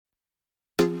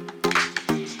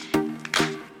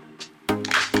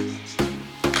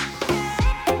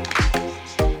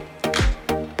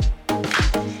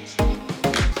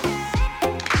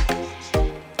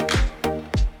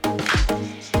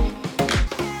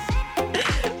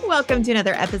Welcome to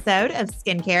another episode of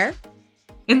Skincare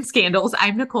and Scandals.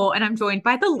 I'm Nicole, and I'm joined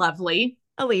by the lovely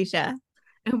Alicia.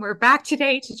 And we're back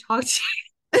today to talk to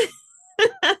you.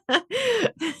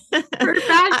 We're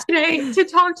back today to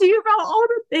talk to you about all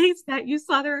the things that you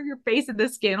slather on your face and the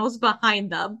scandals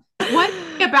behind them. One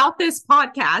thing about this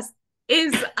podcast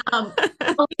is Alicia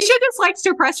just likes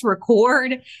to press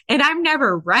record, and I'm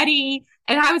never ready.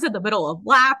 And I was in the middle of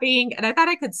laughing, and I thought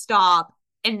I could stop.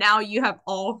 And now you have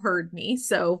all heard me.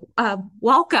 So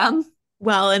welcome.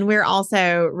 Well, and we're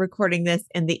also recording this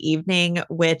in the evening,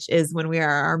 which is when we are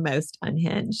our most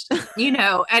unhinged. You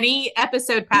know, any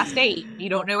episode past 8, you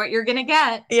don't know what you're going to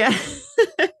get. Yeah.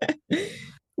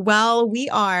 Well,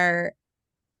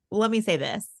 let me say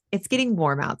this. It's getting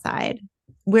warm outside.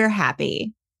 We're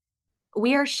happy.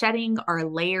 We are shedding our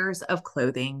layers of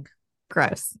clothing.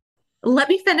 Gross. Let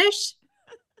me finish.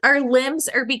 Our limbs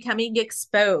are becoming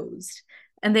exposed,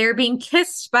 and they're being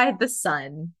kissed by the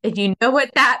sun. If you know what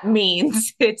that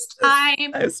means, it's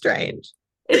time. So strange.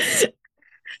 This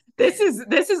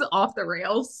is off the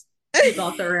rails. It's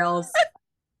off the rails.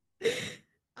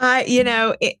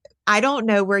 I don't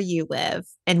know where you live,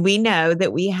 and we know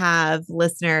that we have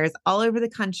listeners all over the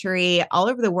country, all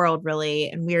over the world,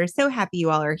 really. And we are so happy you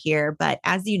all are here. But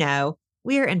as you know,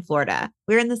 we are in Florida.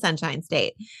 We're in the Sunshine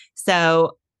State.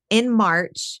 So in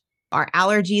March, our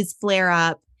allergies flare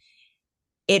up.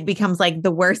 It becomes like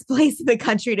the worst place in the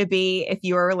country to be if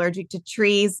you are allergic to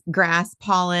trees, grass,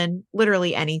 pollen,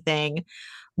 literally anything.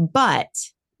 But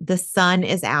the sun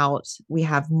is out. We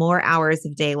have more hours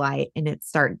of daylight, and it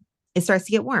starts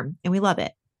to get warm, and we love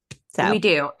it. So we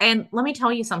do. And let me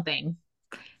tell you something.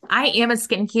 I am a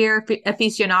skincare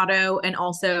aficionado and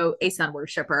also a sun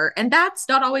worshiper. And that's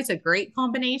not always a great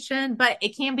combination, but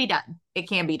it can be done. It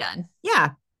can be done.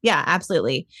 Yeah,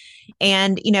 absolutely.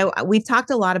 And, we've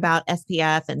talked a lot about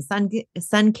SPF and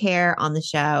sun care on the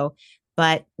show,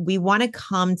 but we want to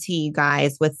come to you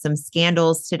guys with some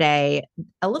scandals today,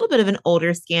 a little bit of an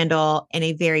older scandal and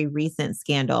a very recent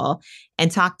scandal,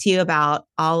 and talk to you about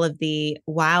all of the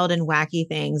wild and wacky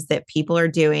things that people are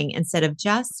doing instead of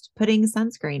just putting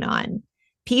sunscreen on.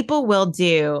 People will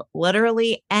do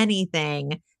literally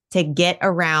anything to get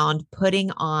around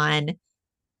putting on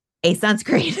a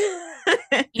sunscreen.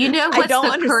 You know what's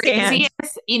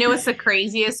craziest? You know what's the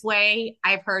craziest way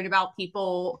I've heard about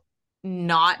people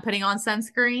not putting on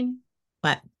sunscreen?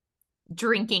 What?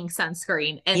 Drinking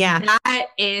sunscreen. And yeah. That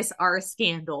is our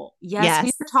scandal. Yes,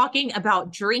 we were talking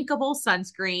about drinkable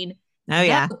sunscreen. Oh,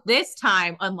 yeah. This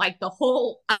time, unlike the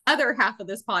whole other half of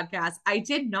this podcast, I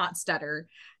did not stutter.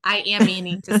 I am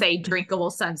meaning to say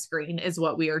drinkable sunscreen is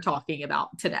what we are talking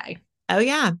about today. Oh,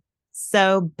 yeah.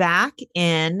 So back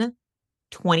in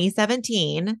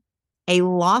 2017, a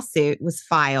lawsuit was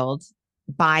filed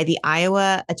by the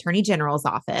Iowa Attorney General's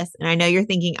office. And I know you're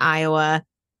thinking Iowa,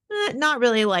 not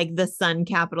really like the sun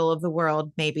capital of the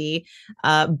world, maybe,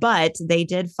 but they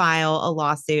did file a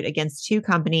lawsuit against two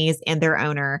companies and their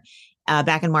owner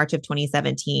back in March of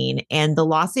 2017. And the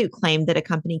lawsuit claimed that a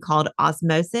company called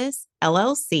Osmosis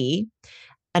LLC,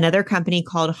 another company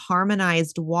called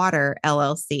Harmonized Water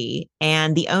LLC,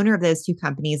 and the owner of those two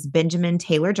companies, Benjamin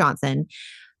Taylor Johnson,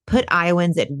 put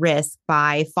Iowans at risk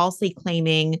by falsely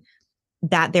claiming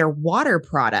that their water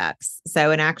products,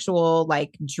 so an actual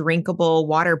like drinkable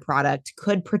water product,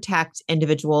 could protect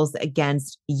individuals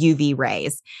against UV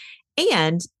rays.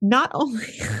 And not only,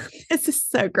 this is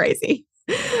so crazy,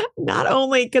 not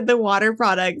only could the water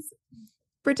products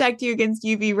protect you against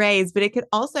UV rays, but it could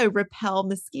also repel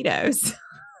mosquitoes.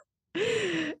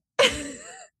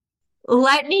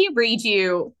 Let me read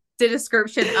you the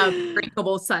description of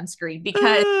drinkable sunscreen,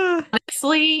 because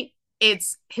honestly,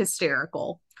 it's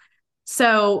hysterical.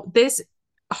 So this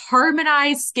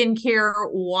harmonized skincare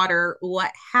water,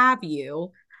 what have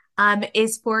you,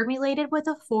 is formulated with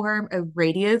a form of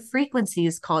radio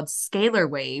frequencies called scalar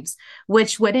waves,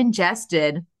 which when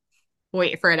ingested,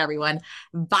 wait for it, everyone,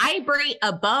 vibrate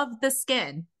above the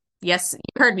skin. Yes,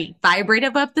 you heard me. Vibrate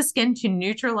above the skin to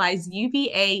neutralize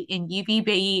UVA and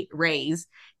UVB rays,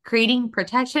 creating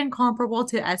protection comparable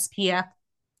to SPF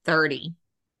 30.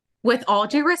 With all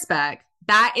due respect,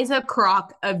 that is a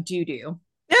crock of doo-doo.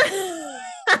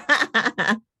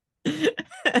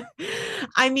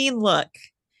 I mean, look,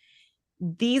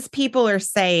 these people are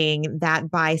saying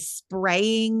that by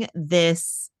spraying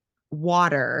this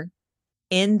water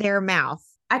in their mouth.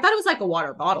 I thought it was like a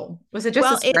water bottle. Was it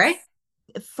just a spray?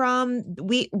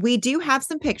 We do have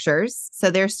some pictures. So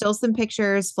there's still some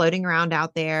pictures floating around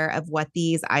out there of what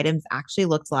these items actually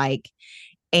looked like.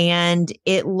 And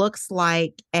it looks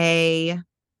like a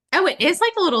Oh, it is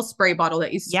like a little spray bottle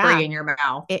that you Yeah, spray in your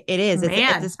mouth. it is. It's a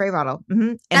Man, spray bottle.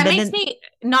 And that then, makes then me,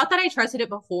 not that I trusted it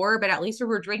before, but at least if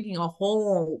we're drinking a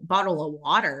whole bottle of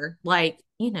water, like,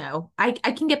 I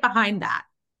can get behind that. I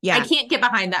yeah, can't get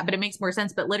behind that, but it makes more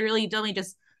sense. But literally, don't me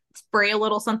just spray a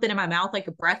little something in my mouth like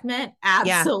a breath mint? yeah,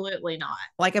 Absolutely not.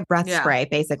 like a breath Yeah. spray,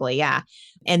 basically. Yeah.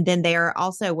 And then there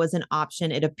also was an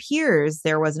option. It appears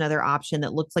there was another option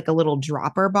that looks like a little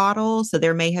dropper bottle. So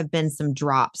there may have been some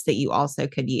drops that you also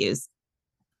could use.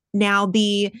 Now,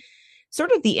 the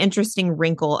sort of the interesting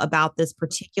wrinkle about this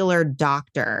particular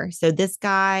doctor. So this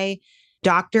guy,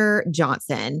 Dr.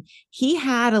 Johnson, he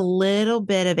had a little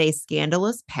bit of a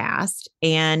scandalous past,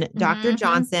 and Dr. Hmm.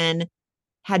 Johnson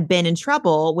had been in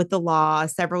trouble with the law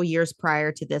several years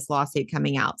prior to this lawsuit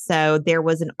coming out. So there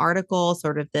was an article,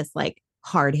 sort of this like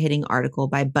hard hitting article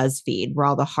by BuzzFeed, where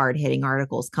all the hard hitting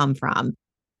articles come from.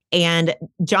 And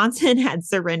Johnson had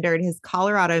surrendered his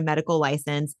Colorado medical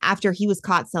license after he was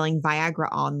caught selling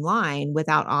Viagra online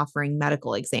without offering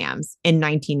medical exams in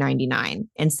 1999.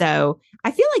 And so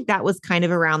I feel like that was kind of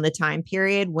around the time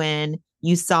period when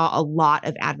you saw a lot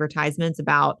of advertisements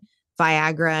about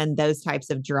Viagra and those types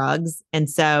of drugs. And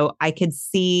so I could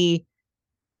see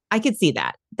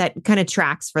that kind of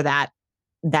tracks for that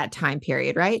time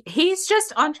period, right? He's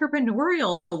just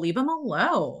entrepreneurial. Leave him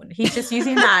alone. He's just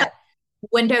using that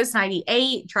Windows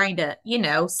 98, trying to,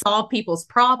 solve people's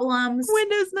problems.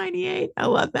 Windows 98. I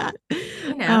love that.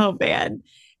 You know, Oh, man.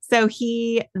 So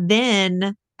he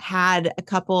then had a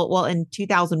couple, well, in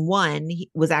 2001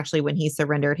 was actually when he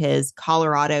surrendered his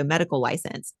Colorado medical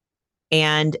license.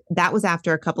 And that was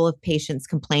after a couple of patients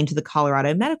complained to the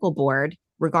Colorado Medical Board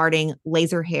regarding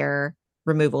laser hair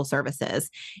removal services.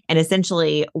 And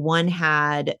essentially, one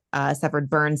had suffered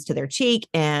burns to their cheek,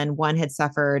 and one had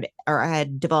suffered or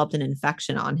had developed an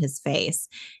infection on his face.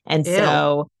 And ew.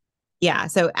 so, yeah.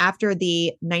 So after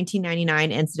the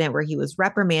 1999 incident where he was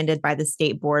reprimanded by the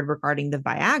state board regarding the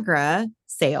Viagra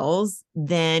sales,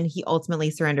 then he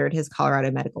ultimately surrendered his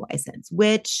Colorado medical license,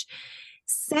 which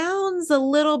sounds a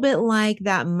little bit like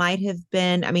that might have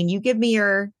been. I mean, you give me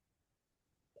your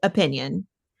opinion,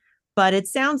 but it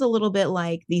sounds a little bit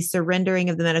like the surrendering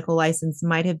of the medical license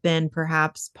might have been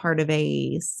perhaps part of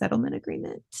a settlement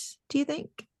agreement. Do you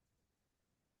think?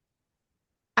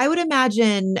 I would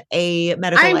imagine a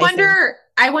medical I license. wonder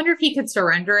I wonder if he could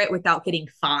surrender it without getting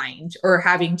fined or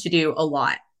having to do a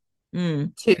lot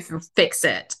Mm, to fix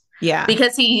it. yeah,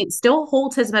 Because he still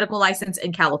holds his medical license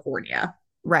in California.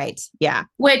 right. Yeah.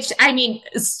 Which, I mean,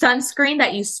 sunscreen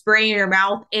that you spray in your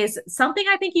mouth is something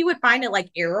I think you would find at like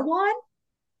Erewhon.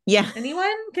 Yeah.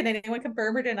 Anyone? Can anyone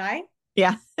confirm or deny?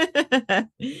 Yeah.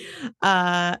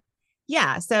 uh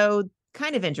yeah, so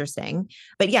kind of interesting.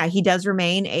 But yeah, he does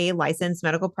remain a licensed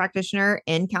medical practitioner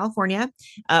in California,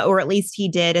 or at least he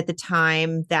did at the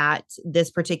time that this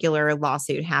particular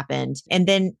lawsuit happened. And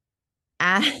then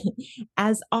as,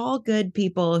 as all good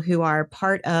people who are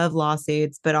part of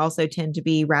lawsuits, but also tend to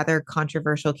be rather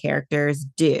controversial characters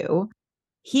do,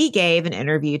 he gave an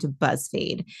interview to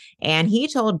BuzzFeed, and he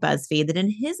told BuzzFeed that, in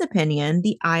his opinion,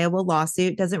 the Iowa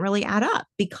lawsuit doesn't really add up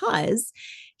because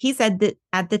he said that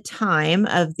at the time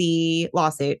of the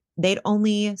lawsuit, they'd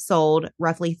only sold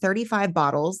roughly 35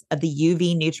 bottles of the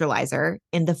UV neutralizer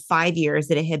in the 5 years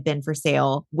that it had been for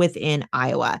sale within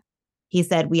Iowa. He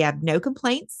said, "We have no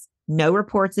complaints, no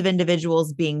reports of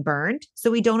individuals being burned. So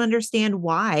we don't understand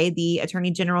why the attorney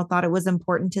general thought it was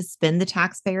important to spend the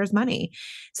taxpayers' money."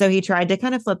 So he tried to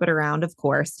kind of flip it around, of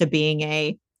course, to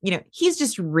being he's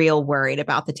just real worried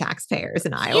about the taxpayers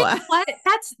in You Iowa. know what?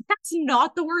 That's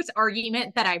not the worst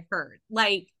argument that I've heard.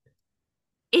 Like,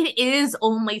 it is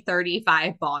only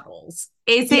 35 bottles.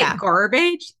 Is it Yeah.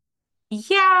 garbage?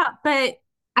 Yeah, but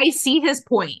I see his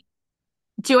point.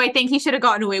 Do I think he should have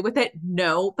gotten away with it?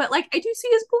 No, but like I do see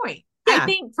his point. I Yeah.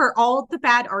 think for all the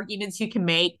bad arguments you can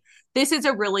make, this is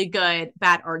a really good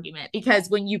bad argument because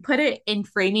when you put it in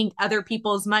framing other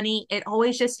people's money, it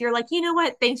always just you're like, you know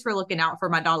what? Thanks for looking out for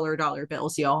my dollar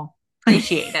bills, y'all.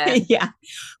 Appreciate it. Yeah.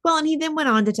 Well, and he then went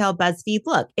on to tell BuzzFeed,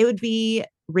 look, it would be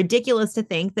ridiculous to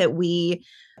think that we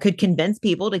could convince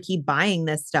people to keep buying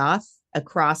this stuff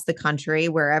across the country,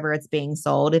 wherever it's being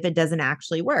sold, if it doesn't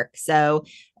actually work. So,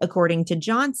 according to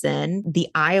Johnson, the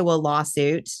Iowa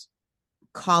lawsuit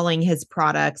calling his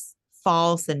products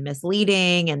false and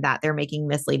misleading and that they're making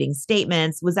misleading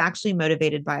statements was actually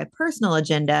motivated by a personal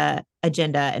agenda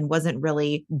and wasn't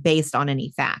really based on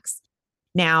any facts.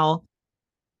 Now,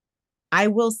 I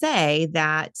will say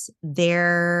that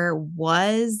there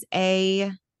was a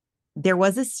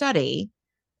study.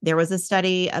 There was a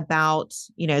study about,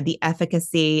 the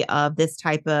efficacy of this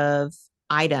type of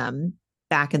item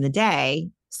back in the day.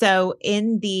 So,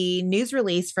 in the news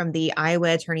release from the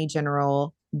Iowa Attorney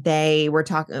General, they were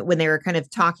talking when they were kind of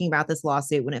talking about this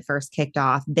lawsuit when it first kicked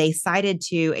off. They cited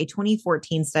to a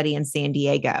 2014 study in San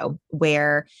Diego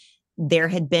where there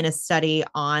had been a study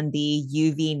on the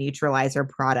UV neutralizer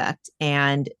product,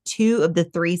 and two of the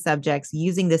three subjects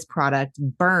using this product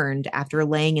burned after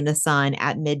laying in the sun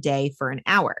at midday for an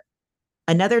hour.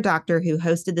 Another doctor who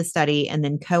hosted the study and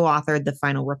then co authored the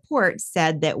final report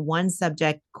said that one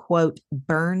subject, quote,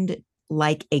 burned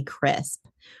like a crisp,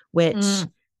 which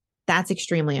Mm. that's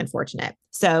extremely unfortunate.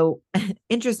 So,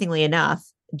 interestingly enough,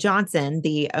 Johnson,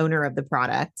 the owner of the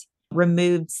product,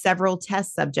 removed several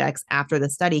test subjects after the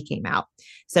study came out.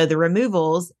 So, the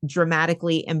removals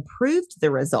dramatically improved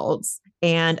the results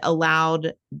and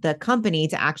allowed the company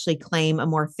to actually claim a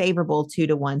more favorable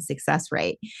 2-to-1 success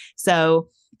rate. So,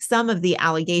 some of the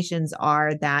allegations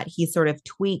are that he sort of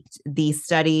tweaked the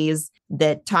studies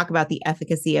that talk about the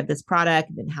efficacy of this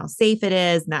product and how safe it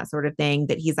is and that sort of thing,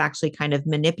 that he's actually kind of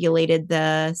manipulated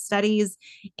the studies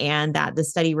and that the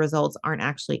study results aren't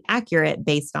actually accurate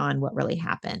based on what really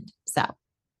happened. So,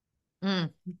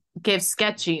 Mm. Give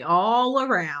sketchy all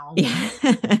around.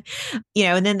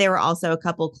 and then there were also a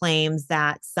couple claims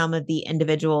that some of the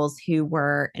individuals who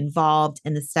were involved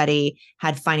in the study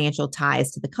had financial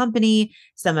ties to the company.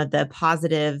 Some of the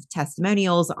positive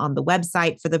testimonials on the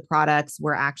website for the products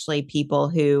were actually people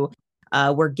who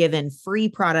were given free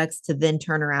products to then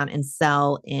turn around and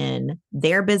sell in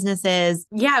their businesses.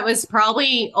 Yeah, it was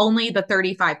probably only the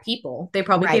 35 people. They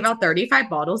probably gave Right. out 35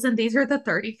 bottles, and these are the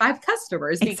 35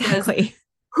 customers because Exactly.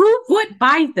 who would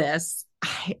buy this?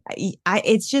 It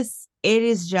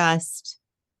is just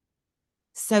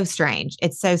so strange.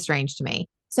 It's so strange to me.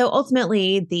 So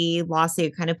ultimately, the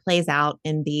lawsuit kind of plays out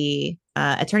in the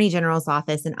Attorney General's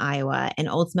office in Iowa, and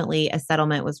ultimately a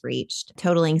settlement was reached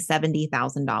totaling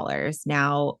 $70,000.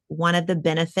 Now, one of the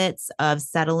benefits of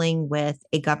settling with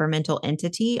a governmental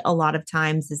entity a lot of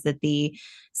times is that the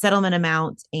settlement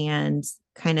amount and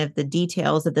kind of the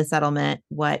details of the settlement,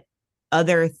 what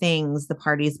other things the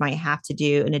parties might have to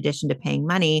do in addition to paying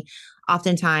money,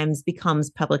 oftentimes becomes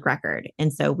public record.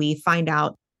 And so we find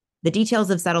out the details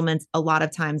of settlements a lot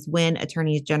of times when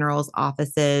attorneys general's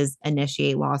offices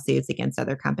initiate lawsuits against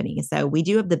other companies. So we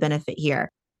do have the benefit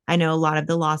here. I know a lot of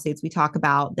the lawsuits we talk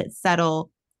about that settle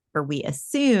or we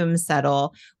assume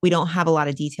settle, we don't have a lot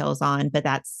of details on, but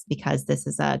that's because this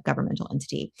is a governmental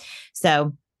entity.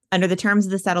 So under the terms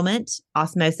of the settlement,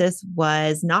 Osmosis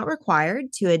was not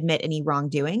required to admit any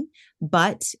wrongdoing,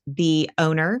 but the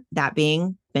owner, that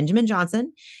being Benjamin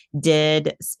Johnson,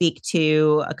 did speak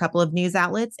to a couple of news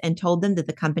outlets and told them that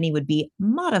the company would be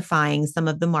modifying some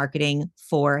of the marketing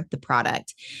for the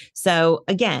product. So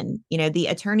again, the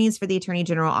attorneys for the Attorney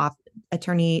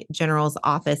General's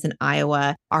office in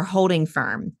Iowa are holding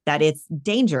firm that it's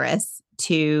dangerous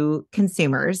to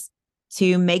consumers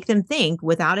to make them think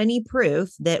without any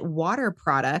proof that water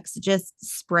products, just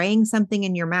spraying something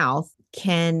in your mouth,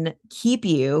 can keep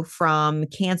you from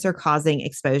cancer causing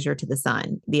exposure to the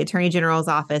sun. The Attorney General's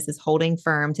office is holding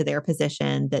firm to their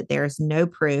position that there's no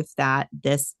proof that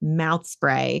this mouth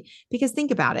spray, because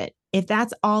think about it, if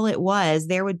that's all it was,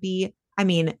 there would be,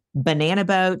 Banana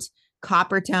Boat,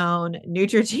 Coppertone,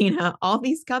 Neutrogena, all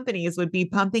these companies would be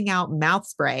pumping out mouth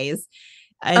sprays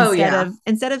Oh, yeah.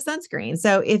 instead of sunscreen.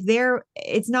 So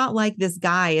it's not like this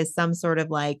guy is some sort of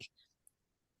like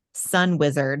sun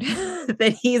wizard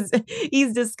that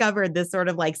he's discovered this sort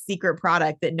of like secret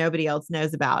product that nobody else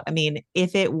knows about.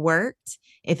 If it worked,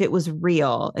 if it was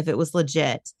real, if it was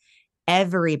legit,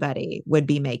 everybody would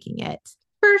be making it.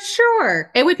 For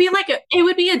sure. It would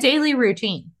be a daily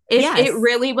routine. If it Yes,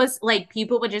 really was like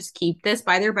people would just keep this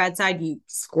by their bedside, you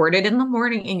squirt it in the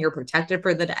morning and you're protected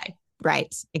for the day.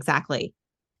 right. Exactly.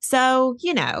 So,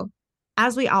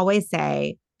 as we always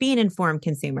say, be an informed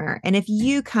consumer. And if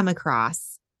you come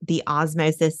across the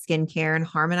Osmosis skincare and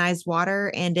harmonized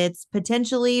water and its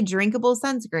potentially drinkable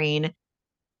sunscreen,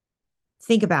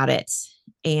 think about it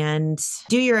and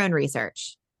do your own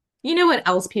research. You know what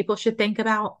else people should think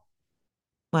about?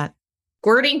 What?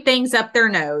 Squirting things up their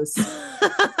nose.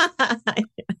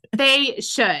 They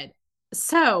should.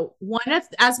 So,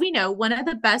 as we know, one of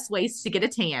the best ways to get a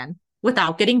tan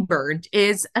without getting burned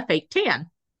is a fake tan.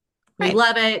 We Right.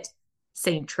 love it.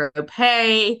 Saint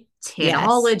Tropez, Yes.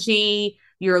 Tanology,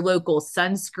 your local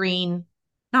sunscreen,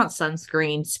 not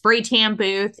sunscreen, spray tan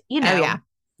booth. Oh, yeah.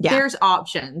 Yeah. There's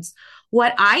options.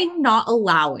 What I'm not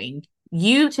allowing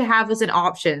you to have as an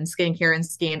option, skincare and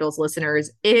scandals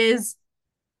listeners, is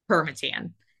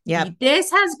permatan. Yep.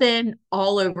 This has been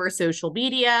all over social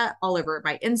media, all over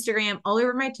my Instagram, all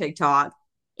over my TikTok.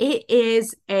 It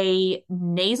is a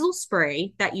nasal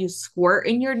spray that you squirt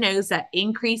in your nose that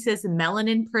increases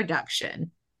melanin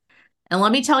production. And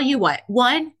let me tell you what,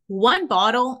 one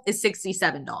bottle is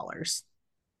 $67.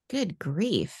 Good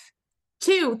grief.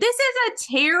 Two, this is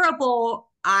a terrible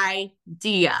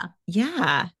idea.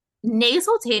 Yeah.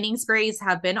 Nasal tanning sprays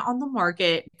have been on the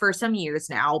market for some years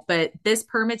now, but this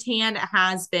permatan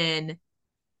has been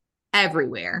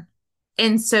everywhere.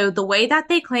 And so the way that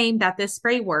they claim that this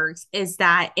spray works is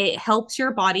that it helps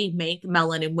your body make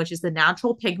melanin, which is the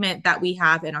natural pigment that we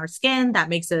have in our skin that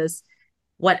makes us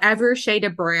whatever shade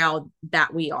of brown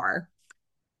that we are.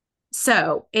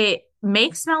 So it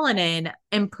makes melanin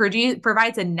and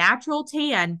provides a natural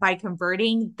tan by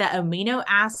converting the amino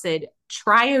acid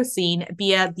tyrosine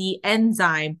via the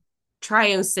enzyme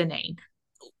tyrosine.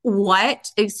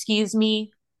 What? Excuse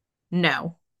me?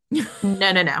 No. No,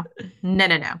 no, no. No,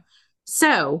 no, no.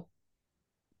 So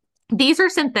these are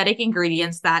synthetic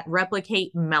ingredients that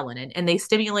replicate melanin and they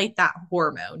stimulate that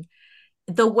hormone.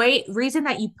 The reason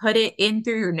that you put it in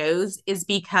through your nose is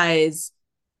because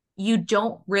you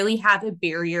don't really have a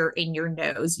barrier in your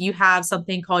nose. You have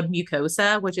something called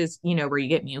mucosa, which is, where you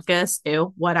get mucus,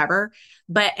 ew, whatever.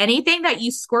 But anything that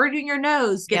you squirt in your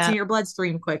nose gets Yeah. in your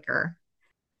bloodstream quicker.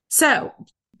 So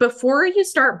before you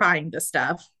start buying this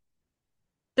stuff,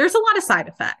 there's a lot of side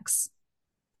effects.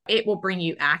 It will bring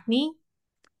you acne,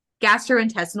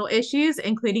 gastrointestinal issues,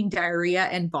 including diarrhea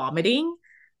and vomiting,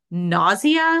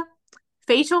 nausea,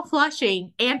 facial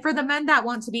flushing, and for the men that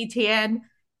want to be tan,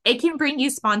 it can bring you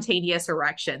spontaneous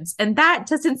erections. And that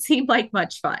doesn't seem like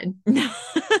much fun.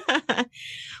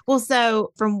 Well,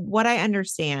 so from what I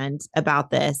understand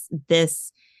about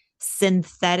this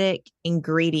synthetic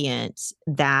ingredient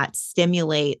that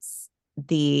stimulates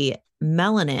the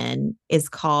melanin is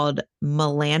called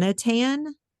melanotan,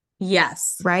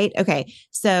 Yes. right? Okay.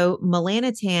 So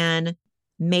melanotan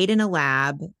made in a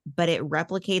lab, but it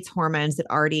replicates hormones that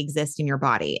already exist in your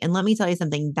body. And let me tell you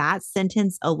something, that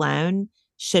sentence alone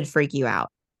should freak you out.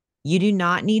 You do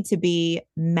not need to be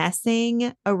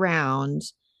messing around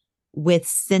with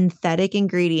synthetic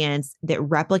ingredients that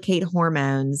replicate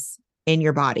hormones in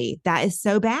your body. That is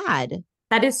so bad.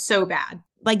 That is so bad.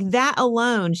 Like that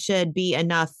alone should be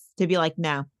enough to be like,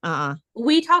 no,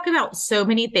 We talk about so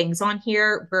many things on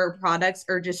here where products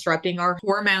are disrupting our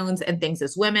hormones and things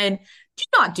as women. Do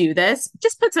not do this.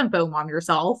 Just put some foam on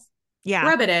yourself, Yeah.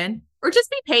 rub it in, or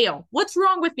just be pale. What's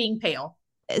wrong with being pale?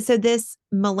 So this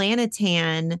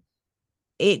melanotan,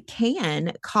 it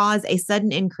can cause a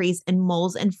sudden increase in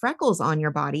moles and freckles on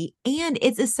your body, and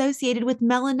it's associated with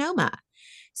melanoma.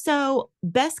 So,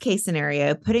 best case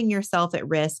scenario, putting yourself at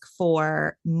risk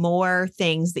for more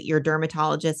things that your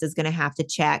dermatologist is going to have to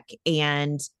check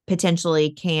and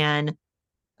potentially can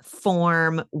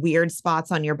form weird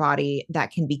spots on your body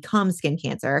that can become skin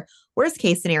cancer. Worst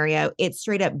case scenario, it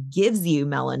straight up gives you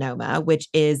melanoma, which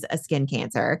is a skin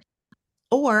cancer.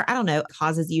 Or, I don't know,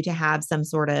 causes you to have some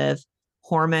sort of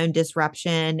hormone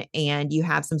disruption and you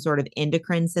have some sort of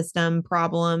endocrine system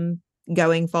problem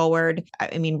going forward.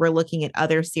 I mean, we're looking at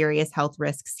other serious health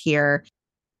risks here.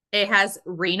 It has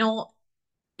renal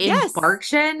Yes.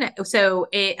 infarction. So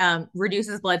it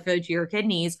reduces blood flow to your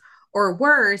kidneys. Or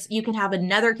worse, you can have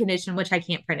another condition, which I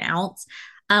can't pronounce,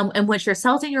 in which your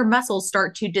cells in your muscles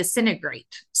start to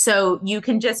disintegrate. So you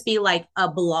can just be like a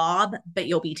blob, but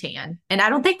you'll be tan. And I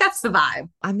don't think that's the vibe.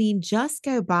 I mean, just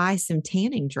go buy some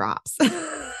tanning drops.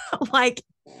 Like,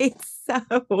 it's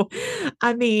so,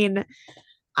 I mean,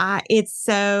 it's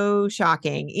so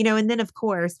shocking, and then of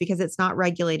course, because it's not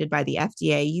regulated by the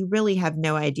FDA, you really have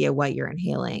no idea what you're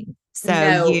inhaling. So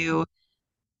No.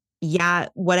 yeah,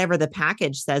 whatever the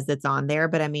package says that's on there.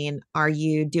 But I mean, are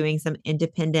you doing some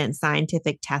independent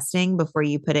scientific testing before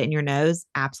you put it in your nose?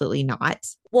 Absolutely not.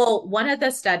 Well, one of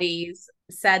the studies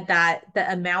said that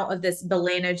the amount of this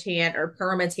melanotan or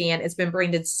permatan has been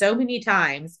branded so many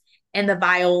times, and the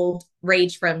vial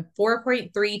range from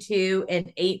 4.32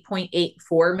 and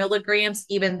 8.84 milligrams,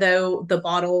 even though the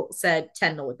bottle said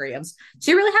 10 milligrams.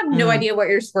 So you really have no idea what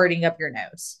you're squirting up your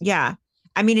nose. Yeah.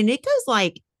 I mean, and it goes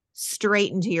like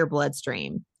straight into your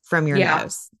bloodstream from your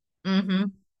nose. Mm-hmm.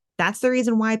 That's the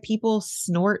reason why people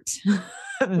snort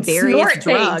various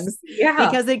drugs. Yeah.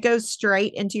 Because it goes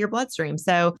straight into your bloodstream.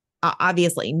 So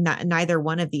obviously neither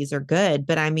one of these are good,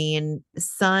 but I mean,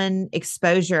 sun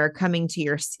exposure coming to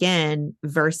your skin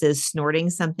versus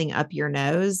snorting something up your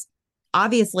nose.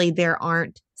 Obviously there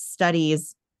aren't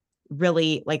studies,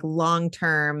 really like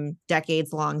long-term,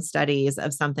 decades-long studies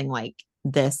of something like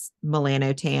this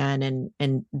melanotan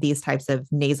and these types of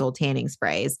nasal tanning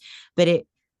sprays, but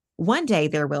one day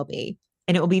there will be,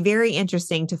 and it will be very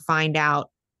interesting to find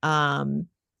out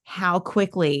how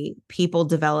quickly people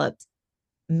developed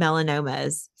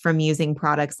melanomas from using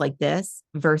products like this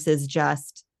versus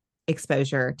just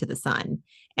exposure to the sun.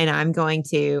 And I'm going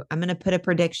to put a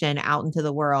prediction out into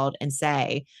the world and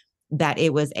say that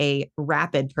it was a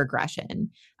rapid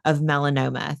progression of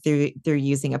melanoma through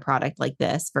using a product like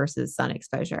this versus sun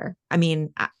exposure. I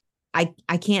mean,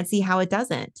 I can't see how it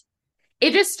doesn't.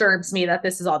 It disturbs me that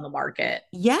this is on the market.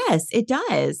 Yes, it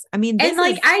does. I mean, And this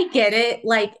like is I get it,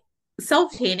 like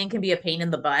self tanning can be a pain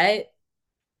in the butt,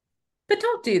 but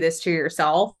don't do this to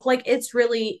yourself. Like it's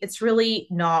really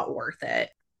not worth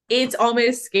it. It's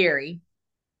almost scary,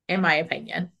 in my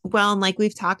opinion. well, and like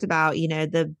we've talked about,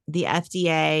 the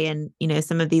FDA and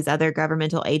some of these other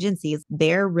governmental agencies,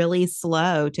 they're really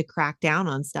slow to crack down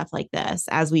on stuff like this,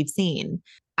 as we've seen.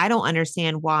 I don't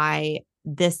understand why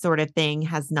this sort of thing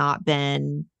has not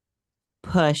been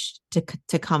pushed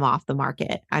to come off the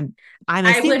market. I'm I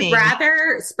would assuming.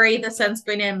 rather spray the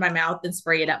sunscreen in my mouth than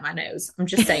spray it up my nose. I'm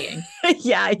just saying.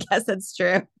 Yeah, I guess that's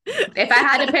true. If I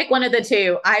had to pick one of the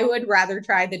two, I would rather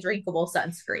try the drinkable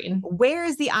sunscreen. Where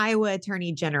is the Iowa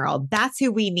Attorney General? That's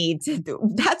who we need to do.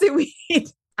 That's who we need.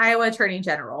 Iowa Attorney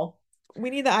General. We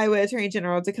need the Iowa Attorney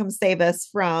General to come save us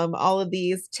from all of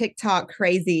these TikTok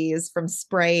crazies from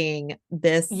spraying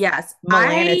this Yes,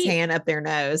 melanatan up their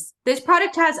nose. this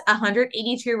product has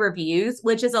 182 reviews,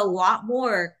 which is a lot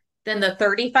more than the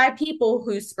 35 people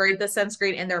who sprayed the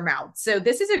sunscreen in their mouth. So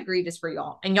this is egregious for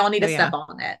y'all, and y'all need Oh, to yeah. step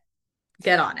on it.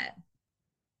 Get on it.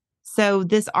 So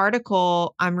this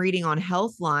article I'm reading on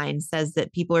Healthline says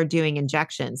that people are doing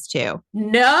injections too.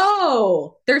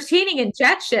 No, there's heating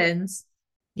injections.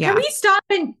 Can Yeah. we stop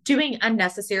and doing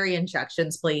unnecessary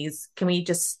injections, please? Can we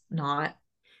just not?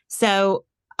 So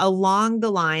along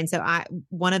the line, so I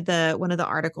one of the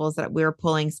articles that we were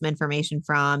pulling some information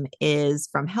from is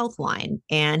from Healthline,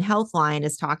 and Healthline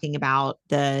is talking about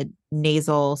the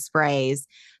nasal sprays,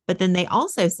 but then they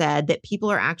also said that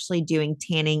people are actually doing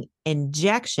tanning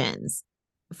injections.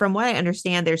 From what I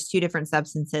understand, there's two different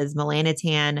substances,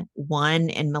 melanotan 1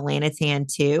 and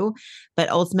melanotan 2, but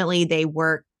ultimately they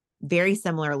work very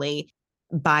similarly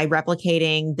by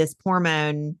replicating this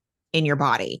hormone in your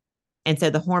body. And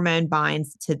so the hormone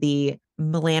binds to the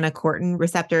melanocortin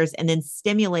receptors and then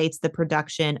stimulates the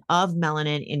production of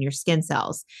melanin in your skin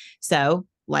cells. So,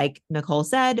 like Nicole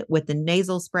said, with the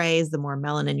nasal sprays, the more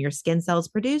melanin your skin cells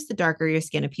produce, the darker your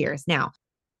skin appears. Now,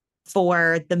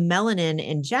 for the melanin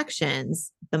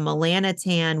injections, the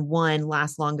melanotan 1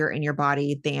 lasts longer in your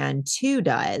body than 2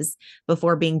 does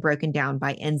before being broken down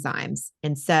by enzymes.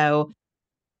 And so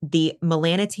the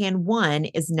melanotan 1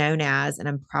 is known as, and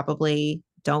I'm probably,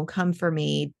 don't come for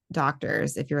me,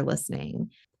 doctors, if you're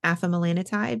listening,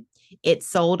 afamelanotide. It's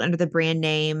sold under the brand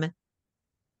name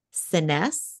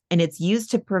Sines, and it's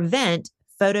used to prevent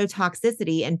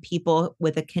phototoxicity in people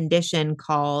with a condition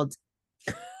called,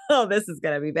 oh, this is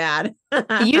going to be bad.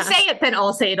 You say it, then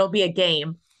I'll say it'll be a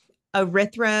game.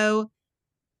 Erythropoietic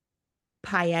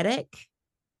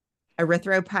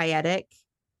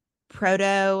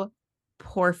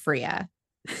protoporphyria.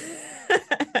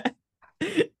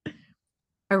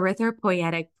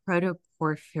 Erythropoietic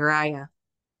protoporphyria.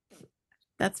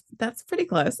 That's pretty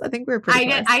close. I think we're pretty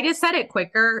close. I just said it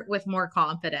quicker with more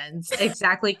confidence,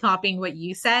 exactly copying what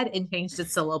you said and changed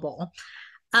its syllable.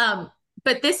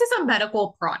 But this is a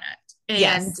medical product, and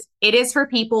Yes. it is for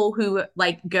people who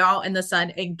like go out in the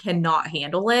sun and cannot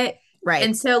handle it. Right.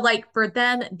 And so, like, for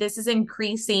them, this is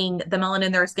increasing the melanin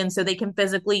in their skin so they can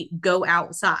physically go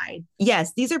outside.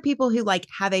 Yes. These are people who like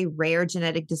have a rare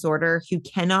genetic disorder who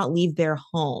cannot leave their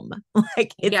home.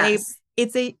 Like Yes.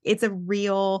 it's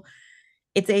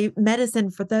a medicine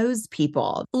for those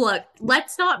people. Look,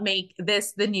 let's not make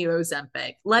this the new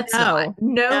Ozempic. Let's No. not.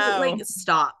 No, No. like,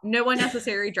 stop. No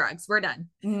unnecessary drugs. We're done.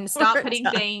 Stop We're putting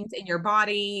done. things in your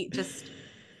body. Just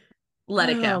let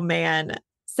it go. Oh man.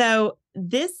 So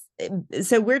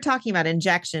we're talking about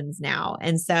injections now.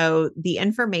 And so the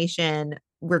information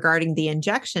regarding the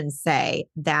injections say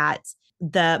that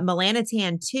the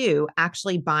melanotan 2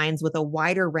 actually binds with a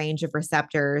wider range of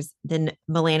receptors than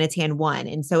melanotan 1.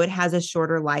 And so it has a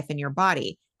shorter life in your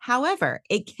body. However,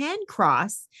 it can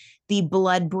cross the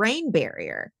blood brain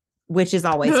barrier, which is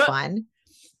always fun.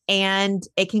 And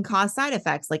it can cause side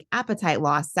effects like appetite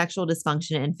loss, sexual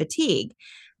dysfunction, and fatigue.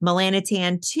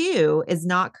 Melanotan 2 is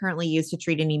not currently used to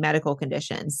treat any medical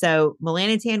conditions. So,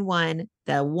 melanotan 1,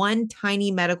 the one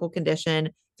tiny medical condition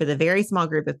for the very small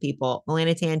group of people,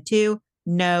 melanotan 2,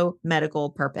 no medical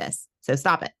purpose. So,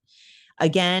 stop it.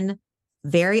 Again,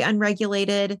 very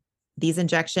unregulated. These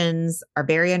injections are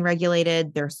very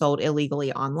unregulated. They're sold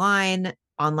illegally online.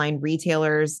 Online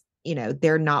retailers,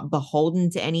 they're not beholden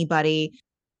to anybody.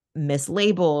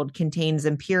 mislabeled, contains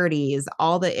impurities,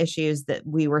 all the issues that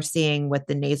we were seeing with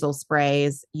the nasal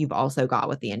sprays, you've also got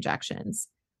with the injections.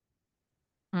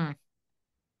 Hmm.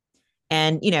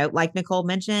 And, like Nicole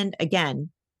mentioned, again,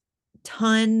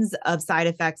 tons of side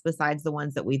effects besides the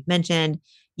ones that we've mentioned.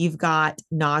 You've got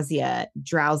nausea,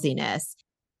 drowsiness,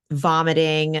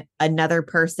 vomiting. Another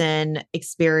person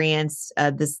experienced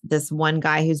this one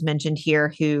guy who's mentioned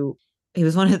here, who he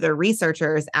was one of the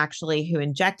researchers actually who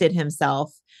injected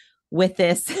himself with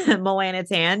this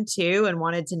melanotan too and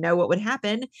wanted to know what would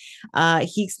happen.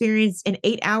 He experienced an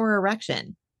 8-hour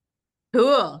erection.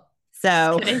 Cool.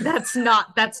 So that's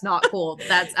not cool.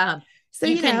 That's so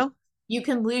you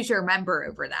can lose your member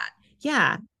over that.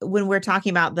 Yeah, when we're talking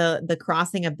about the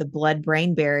crossing of the blood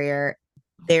brain barrier,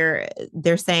 they're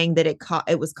saying that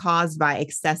it was caused by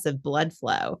excessive blood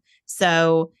flow.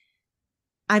 So,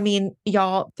 I mean,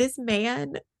 y'all, this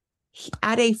man,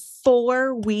 at a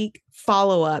 4-week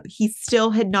follow-up, he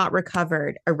still had not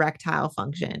recovered erectile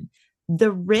function.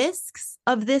 The risks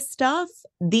of this stuff,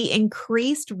 the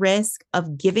increased risk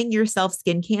of giving yourself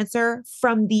skin cancer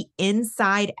from the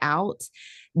inside out,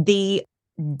 the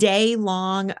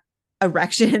day-long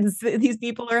erections these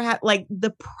people are like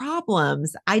the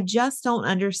problems. I just don't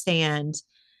understand.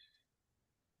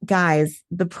 Guys,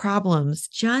 the problems,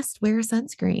 just wear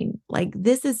sunscreen. Like,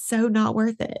 this is so not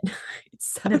worth it.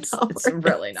 It's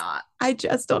really not. I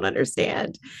just don't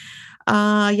understand.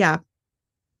 Yeah.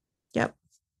 Yep.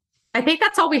 I think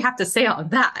that's all we have to say on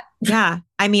that. Yeah.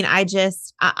 I mean, I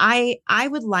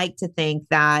would like to think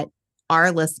that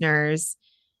our listeners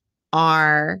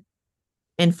are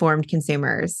informed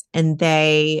consumers and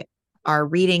they are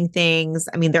reading things.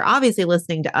 I mean, they're obviously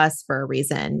listening to us for a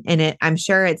reason. And I'm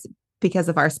sure it's because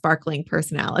of our sparkling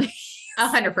personality.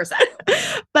 100%.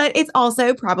 But it's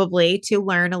also probably to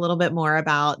learn a little bit more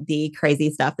about the crazy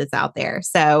stuff that's out there.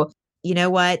 So, you know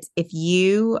what? If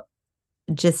you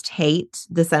just hate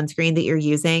the sunscreen that you're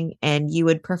using and you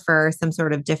would prefer some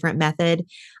sort of different method,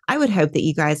 I would hope that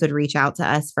you guys would reach out to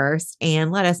us first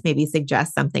and let us maybe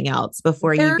suggest something else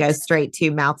before you go straight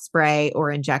to mouth spray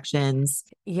or injections.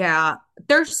 Yeah,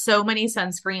 there's so many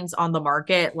sunscreens on the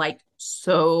market, like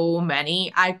so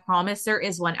many. I promise there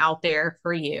is one out there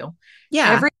for you.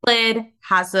 Yeah. Every lid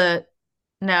has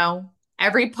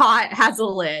every pot has a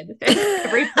lid.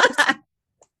 Every person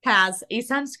has a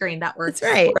sunscreen that works.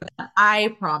 That's right. For them.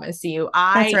 I promise you.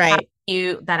 That's right. Have a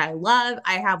few that I love.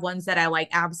 I have ones that I like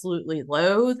absolutely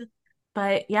loathe.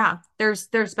 But yeah, there's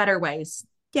better ways.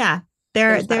 Yeah,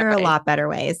 there are a lot better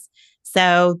ways.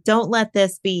 So don't let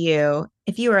this be you.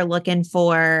 If you are looking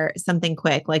for something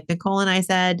quick, like Nicole and I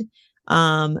said,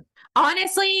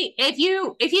 honestly, if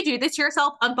you do this to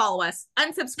yourself, unfollow us,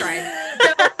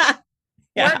 unsubscribe.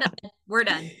 Yeah. We're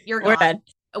done. You're gone. We're done.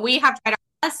 We have tried our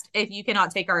best. If you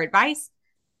cannot take our advice,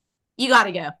 you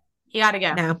gotta go. You gotta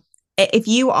go. No. If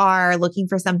you are looking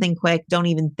for something quick, don't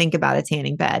even think about a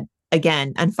tanning bed.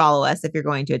 Again, unfollow us if you're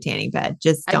going to a tanning bed.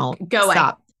 Just don't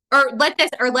stop. Or let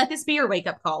this be your wake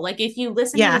up call. Like, if you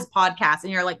listen to this podcast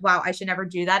and you're like, wow, I should never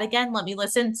do that again. Let me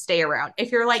listen, stay around.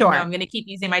 If you're like, no, I'm going to keep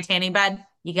using my tanning bed,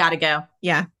 you got to go.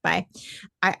 Yeah. Bye.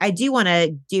 I do want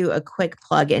to do a quick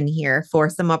plug in here for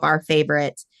some of our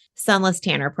favorite sunless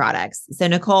tanner products. So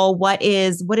Nicole, what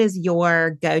is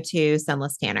your go-to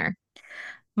sunless tanner?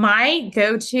 My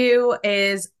go-to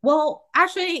is, well,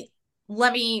 actually,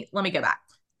 let me go back.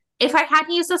 If I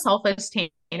hadn't used a sulfose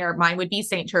tanner, mine would be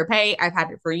Saint Tropez. I've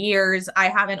had it for years. I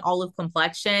have an olive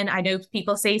complexion. I know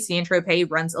people say Saint Tropez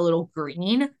runs a little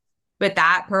green, but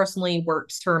that personally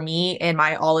works for me in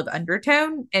my olive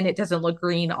undertone, and it doesn't look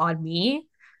green on me.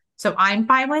 So I'm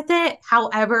fine with it.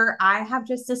 However, I have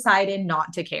just decided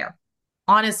not to care.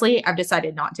 Honestly, I've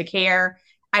decided not to care.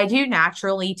 I do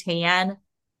naturally tan.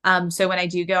 So when I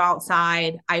do go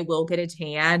outside, I will get a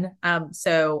tan.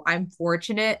 So I'm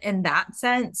fortunate in that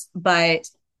sense, but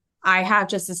I have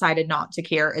just decided not to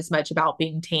care as much about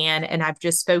being tan, and I've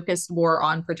just focused more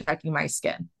on protecting my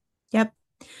skin. Yep.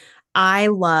 I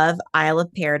love Isle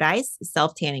of Paradise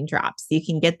self-tanning drops. You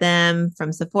can get them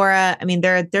from Sephora. I mean,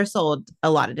 they're sold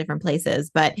a lot of different places,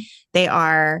 but they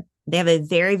have a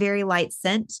very, very light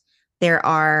scent. There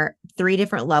are 3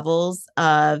 different levels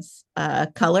of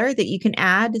color that you can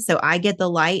add. So I get the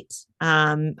light.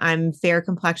 I'm fair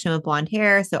complexion with blonde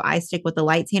hair, so I stick with the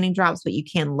light tanning drops, but you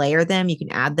can layer them, you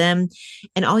can add them.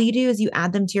 And all you do is you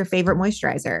add them to your favorite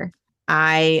moisturizer.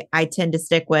 I tend to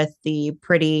stick with the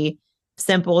pretty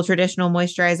simple traditional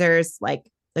moisturizers, like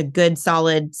a good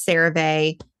solid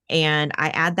CeraVe, and I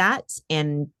add that,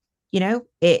 and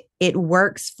it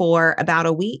works for about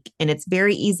a week, and it's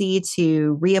very easy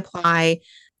to reapply.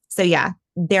 So yeah,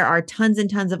 there are tons and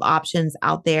tons of options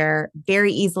out there,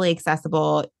 very easily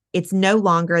accessible. It's no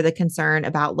longer the concern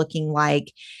about looking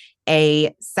like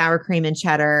a sour cream and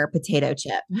cheddar potato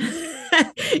chip.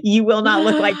 You will not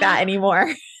look like that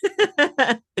anymore.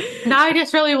 Now I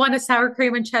just really want a sour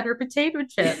cream and cheddar potato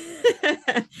chip.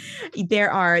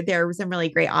 There are some really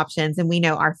great options, and we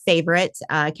know our favorite,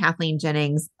 Kathleen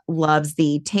Jennings, loves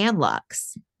the Tan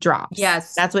Lux drops.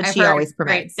 Yes, That's what I've she heard always great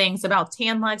promotes. things about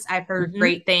Tanlux. I've heard Mhm.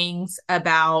 great things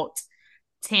about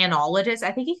Tanologist.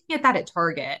 I think you can get that at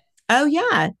Target. Oh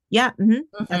yeah, yeah.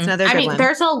 That's another I good mean, one.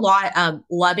 there's a lot.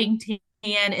 Loving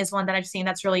Tan is one that I've seen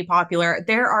that's really popular.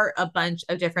 There are a bunch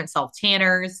of different self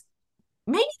tanners.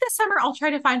 Maybe this summer I'll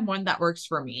try to find one that works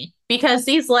for me because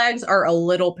these legs are a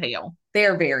little pale.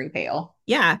 They're very pale.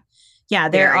 Yeah, yeah.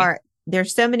 Very.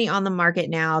 There's so many on the market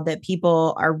now that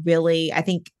people are really. I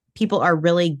think people are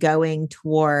really going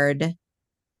toward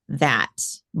that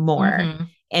more. Mm-hmm.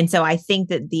 And so I think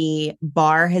that the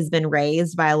bar has been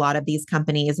raised by a lot of these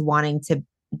companies wanting to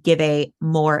give a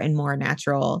more and more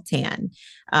natural tan,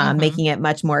 Mm-hmm. making it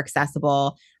much more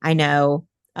accessible. I know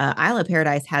Isle of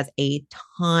Paradise has a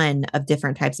ton of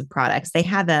different types of products. They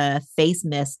have a face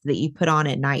mist that you put on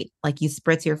at night, like you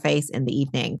spritz your face in the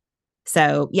evening.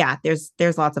 So yeah, there's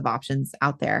lots of options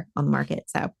out there on the market.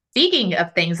 So Speaking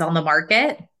of things on the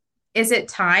market, is it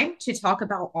time to talk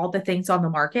about all the things on the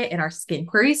market in our skin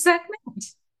queries segment?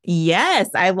 yes,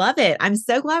 I love it. I'm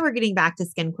so glad we're getting back to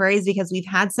skin queries because we've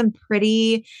had some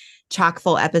pretty chock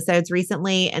full episodes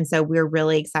recently. And so we're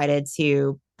really excited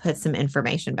to put some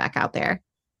information back out there.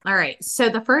 All right. So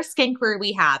the first skin query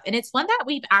we have, and it's one that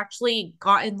we've actually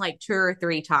gotten like two or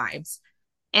three times.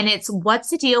 And it's what's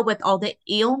the deal with all the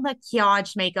Il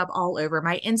Makiage makeup all over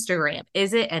my Instagram?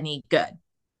 Is it any good?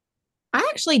 I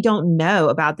actually don't know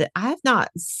about that. I have not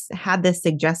had this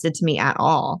suggested to me at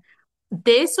all.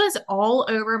 This was all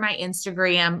over my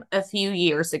Instagram a few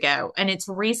years ago, and it's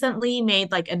recently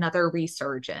made like another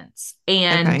resurgence.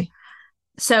 And Okay.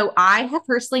 so I have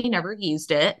personally never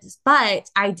used it, but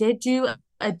I did do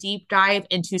a deep dive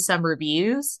into some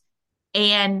reviews.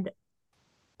 And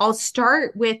I'll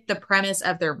start with the premise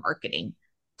of their marketing.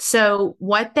 So,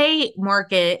 what they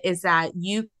market is that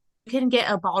you can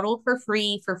get a bottle for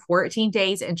free for 14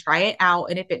 days and try it out.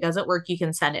 And if it doesn't work, you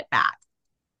can send it back.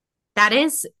 That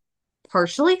is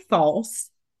partially false.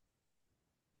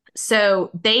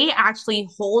 So, they actually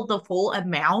hold the full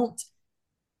amount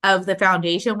of the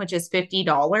foundation, which is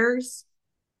 $50.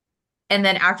 And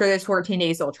then after those 14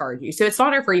 days, they'll charge you. So, it's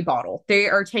not a free bottle. They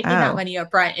are taking that Oh, money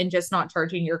up front and just not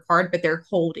charging your card, but they're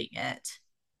holding it.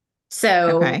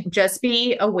 So okay. just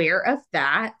be aware of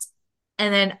that.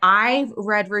 And then I've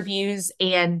read reviews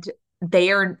and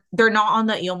they're not on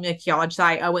the Il Makiage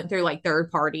site. I went through like third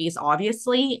parties,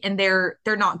 obviously, and they're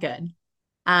not good.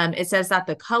 It says that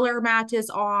the color match is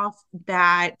off,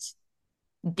 that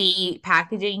the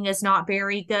packaging is not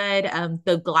very good.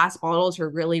 The glass bottles are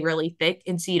really, really thick,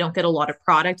 and so you don't get a lot of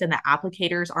product, and the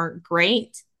applicators aren't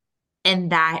great,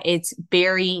 and that it's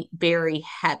very, very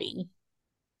heavy.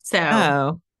 So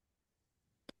Oh,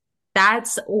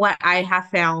 that's what I have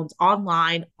found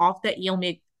online off the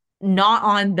Eelmig, not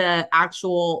on the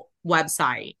actual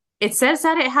website. It says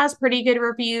that it has pretty good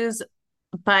reviews,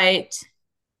 but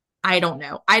I don't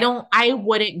know. I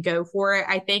wouldn't go for it.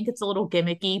 I think it's a little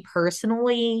gimmicky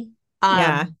personally.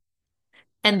 yeah. Um,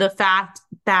 and the fact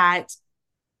that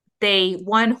they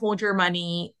one hold your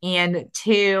money and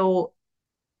two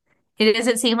it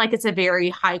doesn't seem like it's a very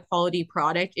high quality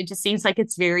product. It just seems like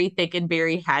it's very thick and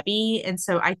very heavy. And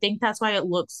so I think that's why it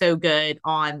looks so good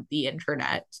on the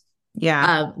internet,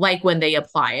 Yeah. like when they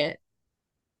apply it.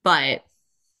 But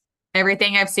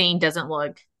everything I've seen doesn't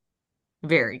look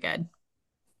very good.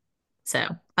 So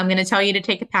I'm going to tell you to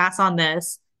take a pass on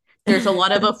this. There's a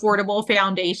lot of affordable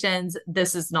foundations.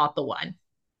 This is not the one.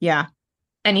 Yeah.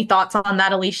 Any thoughts on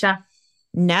that, Alicia?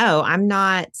 No, I'm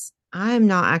not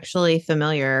actually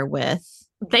familiar with.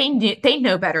 They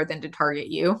know better than to target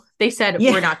you. They said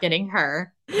Yeah. we're not getting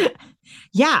her.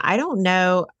 Yeah, I don't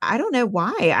know. I don't know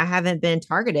why I haven't been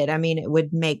targeted. I mean, it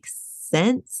would make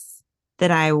sense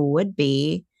that I would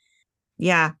be.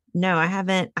 Yeah. No, I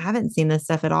haven't seen this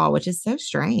stuff at all, which is so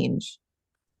strange.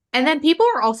 And then people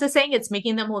are also saying it's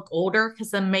making them look older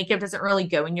because the makeup doesn't really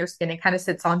go in your skin. It kind of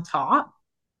sits on top.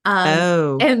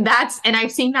 Oh, And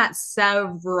I've seen that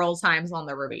several times on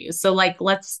the reviews. So like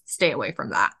let's stay away from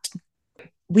that.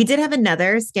 we did have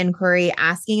another skin query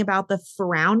asking about the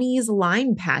Frownies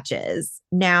line patches.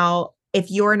 Now, if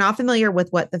you're not familiar with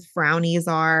what the Frownies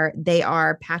are, they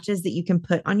are patches that you can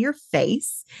put on your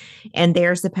face, and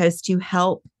they're supposed to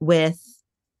help with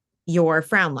your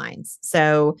frown lines.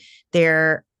 So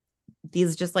they're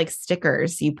these just like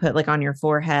stickers you put like on your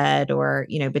forehead or,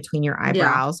 between your Yeah.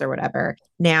 eyebrows or whatever.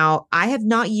 Now, I have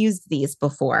not used these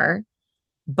before,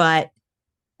 but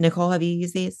Nicole, have you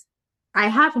used these? I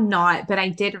have not, but I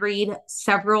did read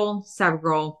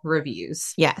several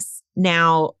reviews. Yes.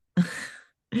 Now,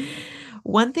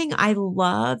 one thing I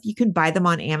love, you can buy them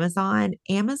on Amazon.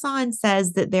 Amazon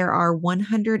says that there are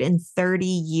 130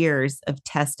 years of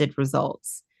tested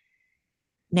results.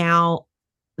 Now,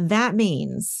 that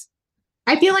means,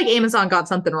 I feel like Amazon got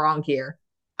something wrong here.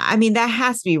 I mean, that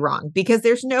has to be wrong because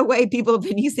there's no way people have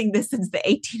been using this since the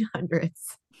 1800s.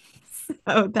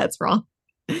 So that's wrong.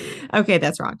 Okay,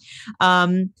 that's wrong.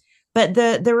 But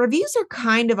the reviews are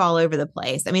kind of all over the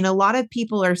place. I mean, a lot of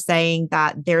people are saying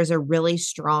that there's a really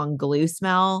strong glue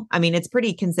smell. I mean, it's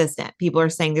pretty consistent. People are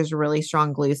saying there's a really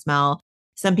strong glue smell.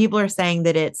 Some people are saying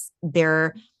that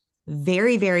they're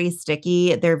very, very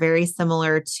sticky. They're very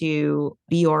similar to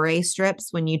Biore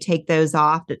strips when you take those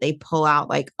off, that they pull out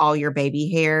like all your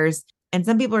baby hairs. And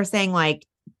some people are saying like,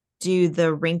 do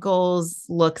the wrinkles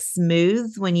look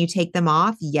smooth when you take them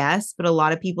off? Yes, but a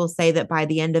lot of people say that by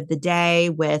the end of the day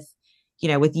with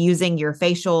using your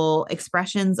facial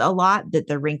expressions a lot, that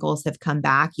the wrinkles have come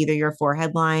back, either your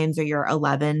forehead lines or your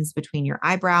 11s between your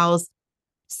eyebrows.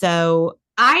 So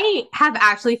I have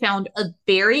actually found a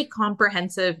very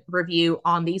comprehensive review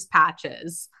on these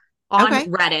patches on okay.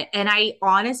 Reddit. And I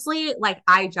honestly,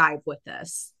 I jive with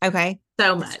this Okay.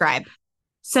 so much. Describe.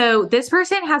 So this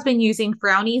person has been using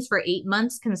Frownies for 8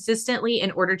 months consistently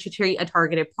in order to treat a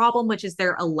targeted problem, which is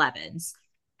their 11s.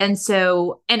 And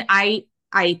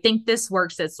I think this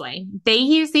works this way. They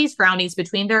use these Frownies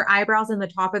between their eyebrows and the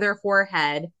top of their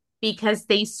forehead because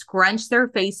they scrunch their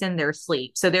face in their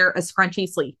sleep. So they're a scrunchy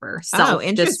sleeper, Oh,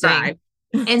 interesting. self-described.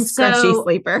 And Scrunchy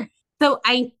sleeper. so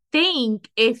I think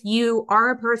if you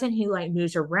are a person who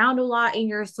moves around a lot in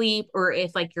your sleep, or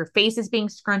if your face is being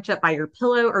scrunched up by your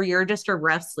pillow, or you're just a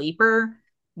rough sleeper,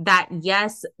 that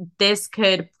yes, this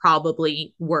could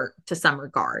probably work to some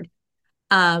regard.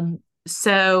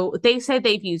 So they said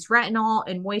they've used retinol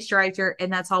and moisturizer,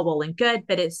 and that's all well and good,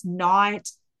 but it's not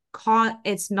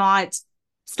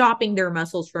stopping their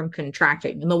muscles from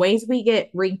contracting. And the ways we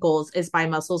get wrinkles is by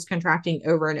muscles contracting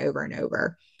over and over and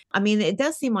over. I mean, it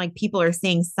does seem like people are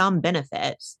seeing some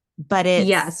benefit, but it's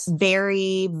Yes.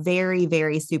 very, very,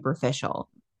 very superficial.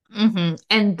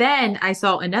 And then I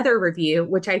saw another review,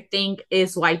 which I think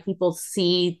is why people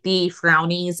see the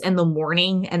Frownies in the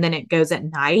morning and then it goes at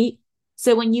night.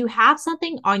 So when you have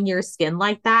something on your skin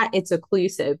like that, it's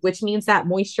occlusive, which means that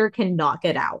moisture cannot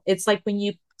get out. It's like when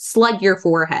you slug your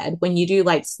forehead, when you do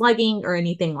slugging or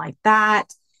anything like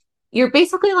that, you're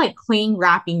basically cling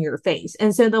wrapping your face.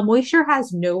 And so the moisture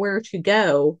has nowhere to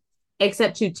go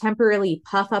except to temporarily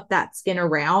puff up that skin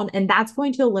around. And that's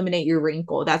going to eliminate your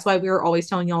wrinkle. That's why we were always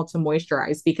telling y'all to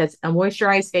moisturize, because a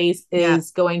moisturized face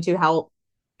is going to help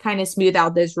kind of smooth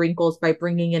out those wrinkles by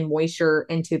bringing in moisture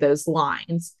into those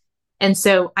lines. And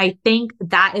so I think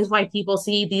that is why people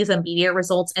see these immediate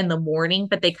results in the morning,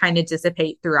 but they kind of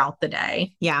dissipate throughout the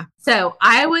day. Yeah. So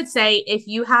I would say if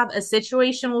you have a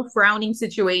situational frowning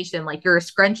situation, like you're a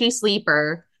scrunchy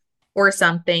sleeper or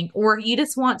something, or you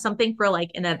just want something for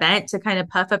an event to kind of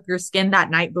puff up your skin that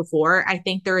night before, I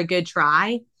think they're a good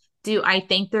try. Do I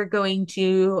think they're going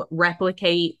to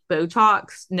replicate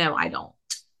Botox? No, I don't.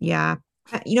 Yeah.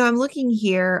 I'm looking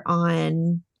here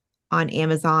on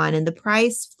Amazon, and the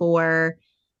price for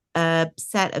a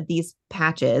set of these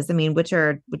patches, I mean, which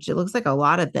it looks like a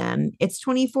lot of them, it's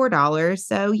 $24.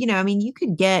 So, I mean, you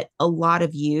could get a lot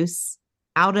of use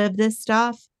out of this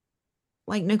stuff.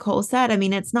 Like Nicole said, I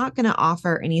mean, it's not going to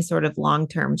offer any sort of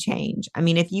long-term change. I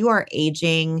mean, if you are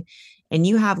aging and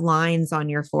you have lines on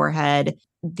your forehead,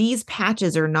 these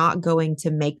patches are not going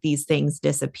to make these things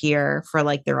disappear for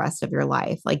the rest of your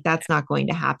life. That's not going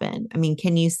to happen. I mean,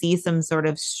 can you see some sort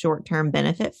of short-term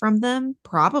benefit from them?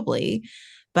 Probably,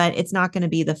 but it's not going to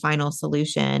be the final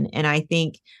solution. And I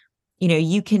think,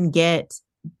 you can get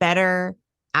better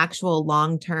actual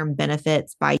long-term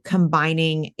benefits by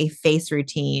combining a face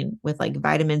routine with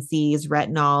vitamin C's,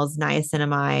 retinols,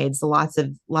 niacinamides,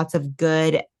 lots of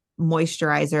good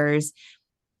moisturizers.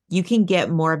 You can get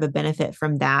more of a benefit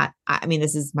from that. I mean,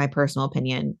 this is my personal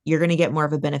opinion. You're going to get more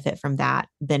of a benefit from that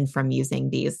than from using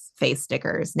these face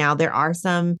stickers. Now, there are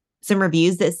some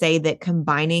reviews that say that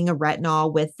combining a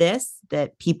retinol with this,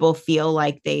 that people feel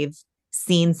like they've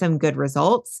seen some good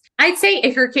results. I'd say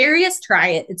if you're curious, try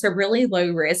it. It's a really low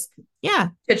risk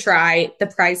to try. The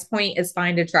price point is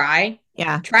fine to try.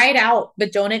 Yeah. Try it out,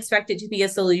 but don't expect it to be a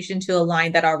solution to a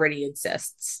line that already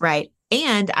exists. Right.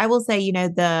 And I will say,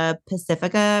 the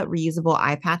Pacifica reusable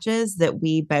eye patches that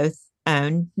we both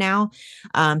own now.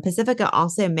 Pacifica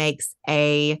also makes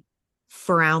a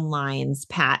frown lines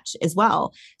patch as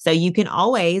well. So you can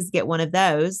always get one of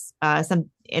those.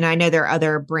 And I know there are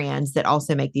other brands that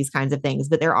also make these kinds of things,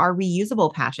 but there are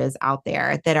reusable patches out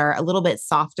there that are a little bit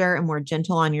softer and more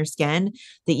gentle on your skin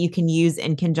that you can use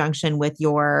in conjunction with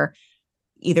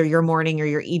either your morning or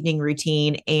your evening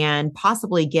routine and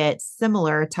possibly get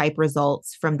similar type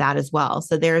results from that as well.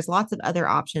 So there's lots of other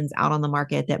options out on the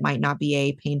market that might not be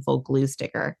a painful glue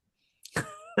sticker.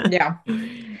 Yeah.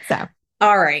 So,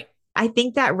 all right. I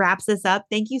think that wraps us up.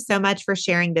 Thank you so much for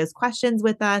sharing those questions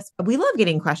with us. We love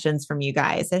getting questions from you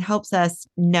guys. It helps us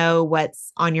know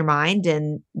what's on your mind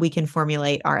and we can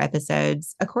formulate our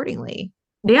episodes accordingly.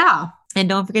 Yeah. And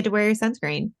don't forget to wear your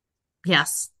sunscreen.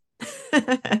 Yes.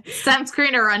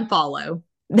 Sunscreen or unfollow.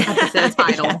 Episode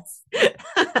title.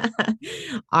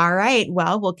 All right.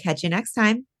 Well, we'll catch you next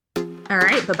time. All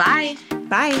right. Bye-bye.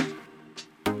 Bye.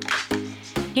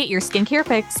 Get your skincare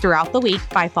fix throughout the week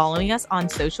by following us on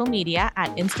social media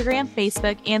at Instagram,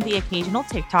 Facebook, and the occasional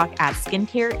TikTok at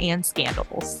Skincare and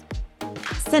Scandals.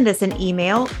 Send us an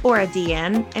email or a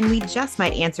DM, and we just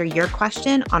might answer your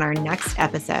question on our next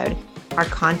episode. Our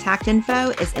contact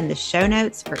info is in the show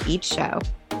notes for each show.